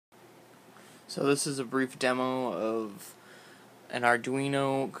So this is a brief demo of an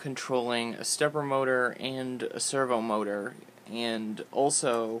Arduino controlling a stepper motor and a servo motor, and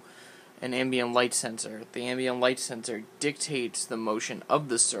also an ambient light sensor. The ambient light sensor dictates the motion of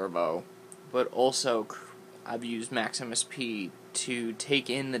the servo, but also I've used MaxMSP to take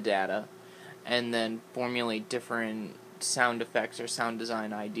in the data and then formulate different sound effects or sound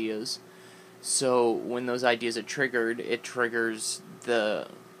design ideas. So when those ideas are triggered, it triggers the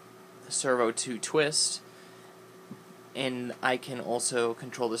servo to twist, and I can also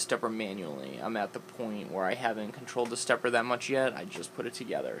control the stepper manually. I'm at the point where I haven't controlled the stepper that much yet. I just put it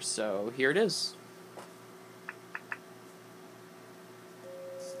together. So here it is.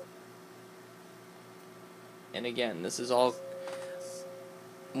 And again, this is all,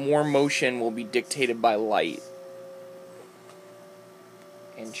 more motion will be dictated by light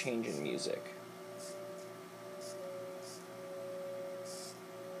and change in music.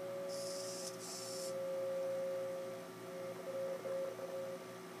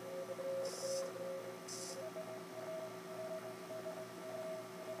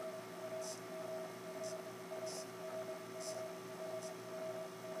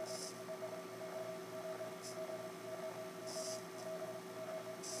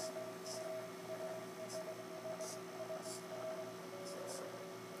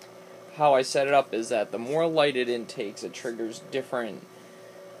 How I set it up is that the more light it intakes, it triggers different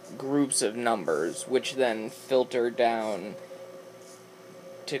groups of numbers, which then filter down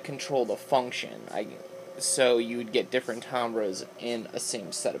to control the function. So you would get different timbres in a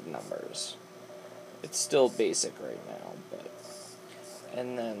same set of numbers. It's still basic right now, but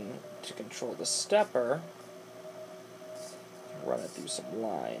and then to control the stepper, run it through some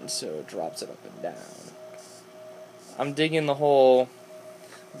lines so it drops it up and down. I'm digging the whole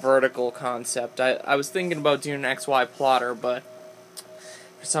vertical concept. I was thinking about doing an XY plotter, but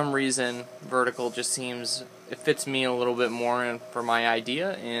for some reason vertical just seems, it fits me a little bit more for my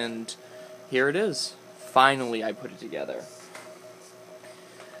idea, and here it is. Finally I put it together.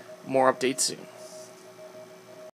 More updates soon.